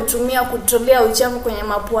ambao ametumia kutolea uchafu kwenye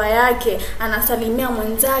mapua yake, anasalimia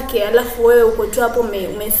mwenzake, alafu wewe uko tu hapo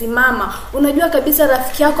umesimama. Unajua kabisa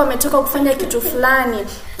rafiki yako ametoka kufanya kitu fulani,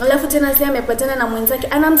 alafu tena sasa amepatana na mwenzake,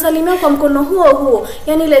 anamsalimia kwa mkono huo.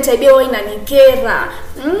 Yani ile tabia wao inanikera.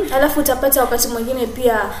 Alafu utapata wakati mwingine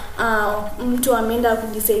pia mtu ameenda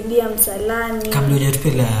kujisaidia msalani. Kabla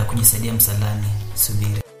hujatupela kujisaidia msalani,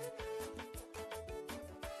 subiri.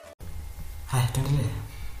 Haya, tuendelee.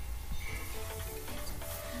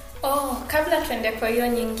 Kabla tuende kwa hiyo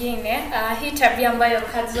nyingine, hii tabia ambayo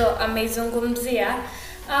Kadzo ameizungumzia,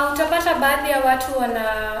 utapata baadhi ya watu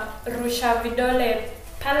wanarusha vidole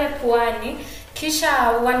pale puani, kisha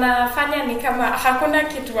wanafanya ni kama hakuna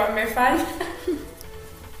kitu wamefanya.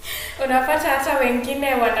 Unapata hata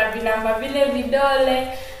wengine wanavilamba vile vidole.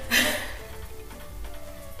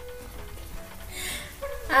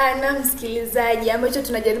 Na msikilizaji, ambacho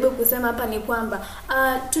tunajaribu kusema hapa ni kwamba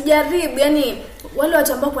tujaribu, yani wale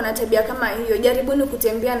watu ambao kuna tabia kama hiyo, jaribuni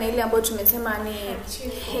kutembea na ile ambayo tumesema ni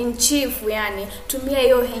handkerchief, yani tumia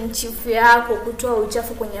hiyo handkerchief yako kutoa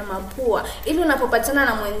uchafu kwenye mapua, ili unapopatana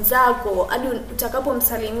na mwenzako hadi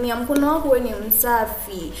utakapomsalimia mkono wako wewe ni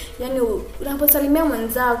msafi. Yani unaposalimia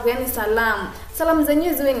mwenzako, yani salamu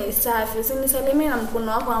zenyewe ziwe ni safi. Usinisalimie na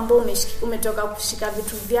mkono wako ambao umetoka kushika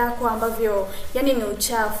vitu vyako ambavyo yani ni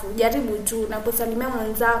uchafu. Jaribu tu unaposalimia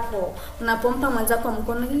mwenzako, unapompa mwenzako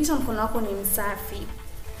mkono, kisha mkono wako ni msafi.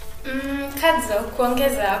 Kadzo,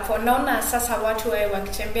 kuongeza hapo, naona sasa watu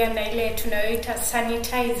wakitembea na ile tunayoita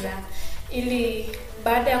sanitizer, ili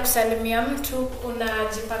baada ya kusalimia mtu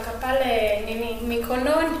unajipaka pale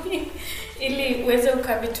mikononi ili uweze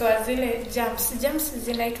ukavitoa zile germs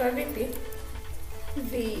zinaitwa vipi?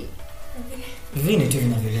 Vini tu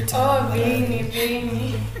vinavyoleta.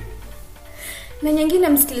 Vini. Na nyingine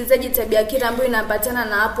msikilizaji, tabia kira ambayo inapatana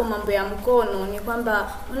na hapo mambo ya mkono ni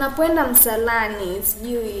kwamba unapoenda msalani,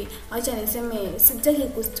 sijui acha niseme, sitaki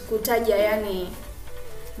kutaja yani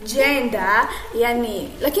gender,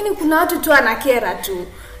 yani lakini kuna watu tu anakera tu.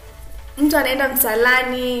 Mtu anaenda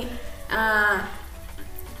msalani,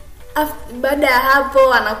 baada ya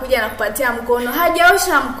hapo anakuja anakupatia mkono,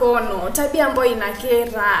 hajaosha mkono, tabia ambayo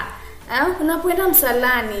inakera. Unapoenda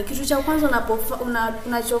msalani, kitu cha kwanza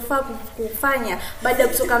unachofaa kufanya baada ya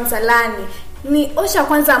kutoka msalani ni osha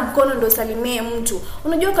kwanza mkono ndio salimie mtu.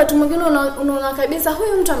 Unajua wakati mwingine unaona kabisa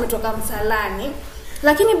huyu mtu ametoka msalani,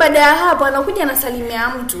 lakini baada ya hapo anakuja anasalimia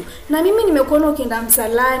mtu. Na mimi nimekuona ukienda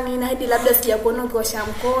msalani na hadi labda sijakuona ukiosha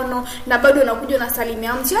mkono na bado unakuja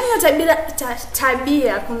unasalimia mtu. Yaani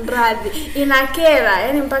tabia kumradhi inakera,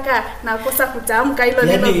 yani mpaka nakosa kutamka hilo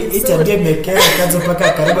neno vizuri. Yaani tabia imekera kazo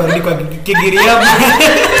mpaka karibu arudi kwa Kigiriama.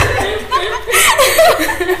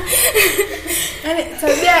 Yaani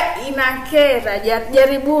tabia inakera,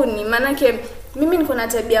 jaribuni, manake mimi niko na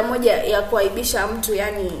tabia moja ya kuaibisha mtu.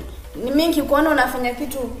 Yani ni mingi kuona unafanya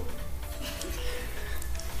kitu.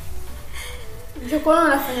 Kuona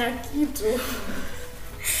unafanya kitu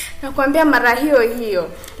nakwambia mara hiyo.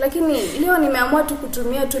 Lakini leo nimeamua tu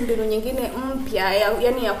kutumia tu mbinu nyingine mpya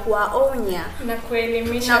yani ya kuwaonya na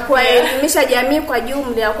kuelimisha jamii kwa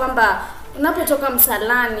jumla ya kwamba unapotoka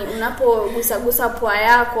msalani, unapogusa pua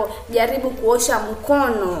yako, jaribu kuosha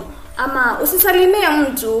mkono. Ama usisalimie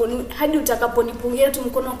mtu hadi utakaponipungia tu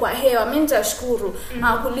mkono kwa hewa. Mimi nitashukuru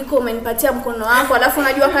kuliko umenipatia mkono wako alafu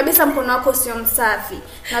unajua kabisa mkono wako sio msafi.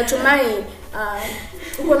 Natumai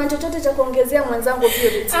uko na chochote cha kuongezea mwenzangu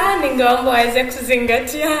Purity? Ningeomba waweze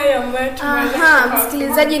kuzingatia hayo ambayo tumeweza.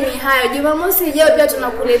 Msikilizaji, ni hayo. Jumamosi ijayo pia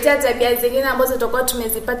tunakuletea tabia zingine ambazo tutakuwa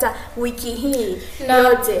tumezipata wiki hii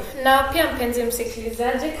yote. Na pia mpenzi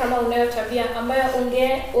msikilizaji, kama unayo tabia ambayo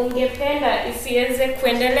ungependa isiweze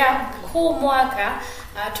kuendelea huu mwaka,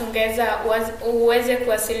 tungeweza uweze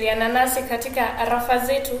kuwasiliana nasi katika arafa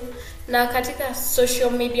zetu na katika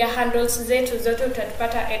social media handles zetu zote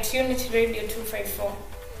utatupata @UnityRadio254.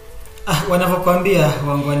 Wanavyokuambia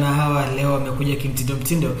wangwana hawa leo wamekuja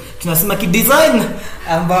kimtindo, tunasema kidesign,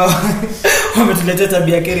 ambao wametuletea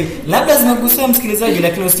tabia keri. Labda zinagusia msikilizaji,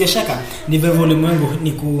 lakini usitie shaka, ni vivyo ulimwengu,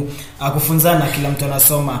 ni kufunzana, kila mtu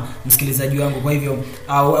anasoma, msikilizaji wangu. Kwa hivyo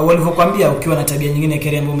walivyokuambia, ukiwa na tabia nyingine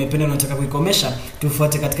keri ambayo umependa na unataka kuikomesha,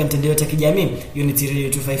 tufuate katika mitandao yote ya kijamii Unity Radio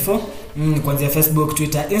 254, kuanzia Facebook,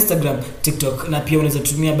 Twitter, Instagram, TikTok, na pia unaweza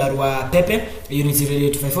tumia barua pepe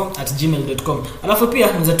unityradio254@gmail.com. Alafu pia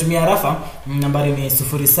unaweza tumia rafa, nambari ni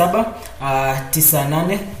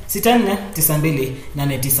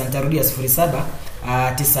 0798649289. Nitarudia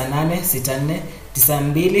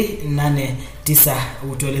 0798649289.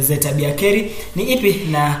 Utuelezee tabia keri ni ipi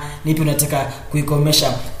na ni ipi unataka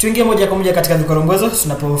kuikomesha. Tuingie moja kwa moja katika vikorongozo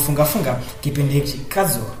tunapofunga kipindi hiki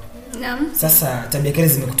kazo. Naam. Sasa tabia keri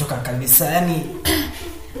zimekutoka kabisa. Yaani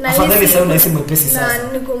afadhali sasa unahisi mwepesi sasa. Na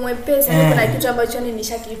niko mwepesi, kuna kitu ambacho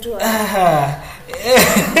nishakitua.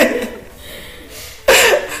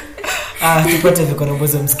 Tupate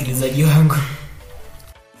vikorongozo msikilizaji wangu.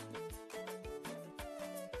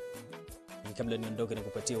 Kabla niondoke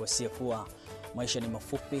nikupatie wasia kuwa maisha ni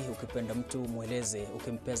mafupi. Ukipenda mtu mueleze,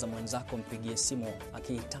 ukimpeza mwenzako mpigie simu,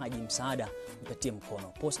 akihitaji msaada mpatie mkono,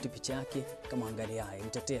 posti picha yake kama angalia hai,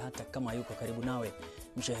 mtetee hata kama yuko karibu nawe,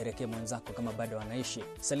 msherehekee mwenzako kama bado anaishi.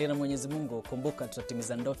 Salia na Mwenyezi Mungu, kumbuka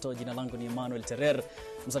tutatimiza ndoto. Jina langu ni Emmanuel Terer,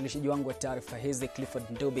 mzalishaji wangu wa taarifa hizi Clifford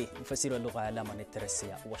Ndobi, mfasiri wa lugha ya alama ni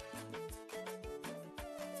Teresia.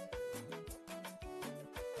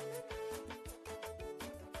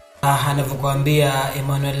 Anavyokuambia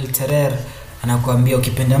Emmanuel Terer, anakuambia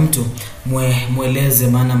ukipenda mtu mueleze,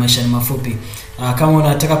 maana maisha ni mafupi. Kama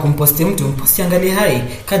unataka kumposti mtu, mposti angalia hai.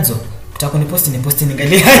 Kadzo, utaka kuniposti ni posti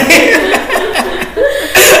niangalie hai.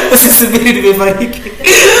 Usisubiri nimefariki.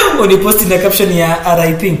 Uniposti na caption ya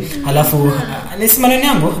RIP. Halafu nisimameni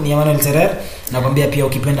yangu ni Emmanuel Terer. Nakwambia pia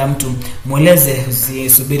ukipenda mtu mueleze,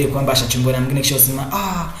 usisubiri kwamba ashachumbua na mwingine kisha usema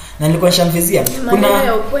na nilikuwa nishamvizia. Kuna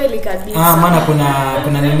ya ukweli kabisa. Maana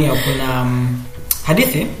kuna nini, kuna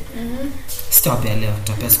hadithi. Sitawapea leo,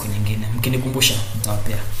 tutapea siku nyingine. Mkinikumbusha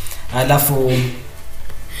nitawapea. Alafu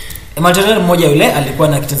Emmanuel mmoja yule alikuwa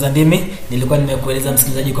na kitazandimi. Nilikuwa nimekueleza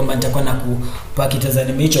msikilizaji kwamba nitakuwa na kupa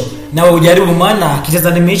kitazandimi hicho. Na wewe ujaribu, maana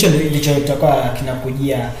kitazandimi hicho ndicho tutakuwa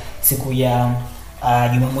kinakujia siku ya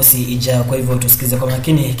Jumamosi ijayo. Kwa hivyo tusikize kwa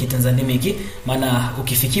makini kitazandimi hiki, maana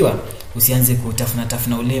ukifikiwa usianze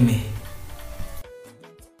kutafuna ulimi.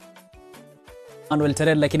 Manuel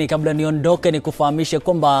Terel, lakini kabla niondoke ni kufahamishe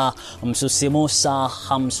kwamba msusimusa,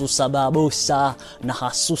 hamsusababusa na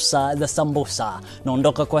hasusa za sambusa.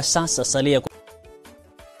 Naondoka kwa sasa, salia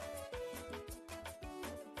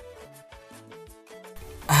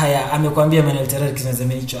Haya, amekwambia Manuel Terel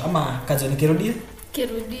kinazamini hicho ama kazo nikirudie?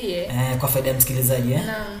 Kirudie. Kwa faida ya msikilizaji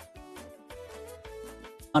Naam.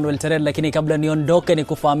 Manuel Terel, lakini kabla niondoke ni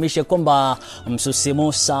kufahamishe kwamba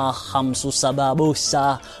msusimusa,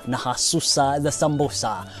 hamsusababusa na hasusa za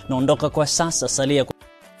sambusa. Naondoka kwa sasa, salia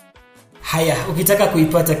Haya, ukitaka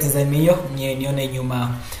kuipata tazami hiyo, nione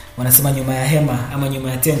nyuma, wanasema nyuma ya hema ama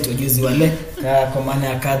nyuma ya tent, ujuzi wale kwa maana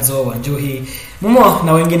ya Kadzo, Wanjohi, Mumo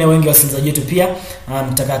na wengine wengi wasikilizaji wetu pia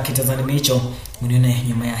mtaka kitazami hicho, mnione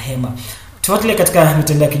nyuma ya hema. Tufuatilie katika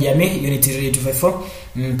mitandao ya kijamii Unity Radio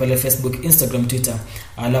 254 pale Facebook, Instagram, Twitter.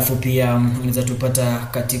 Alafu pia unaweza tupata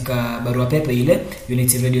katika barua pepe ile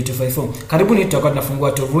Unity Radio 254. Karibuni tutakuwa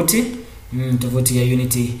tunafungua tovuti ya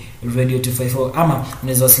Unity Radio 254 ama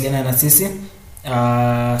unaweza wasiliana na sisi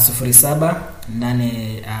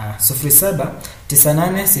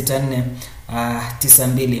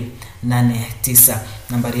 0798649289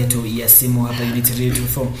 nambari yetu ya simu hapa Unity Radio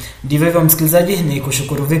 254. Ndivyo hivyo msikilizaji, ni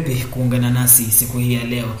kushukuru vipi kuungana nasi siku hii ya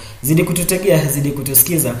leo. Zidi kututegea, zidi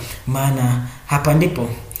kutusikiza, maana hapa ndipo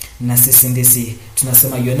na sisi ndisi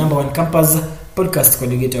tunasema your number one campus podcast kwa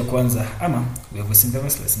lugha ya kwanza ama wewe voice in the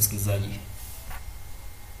voiceless msikilizaji.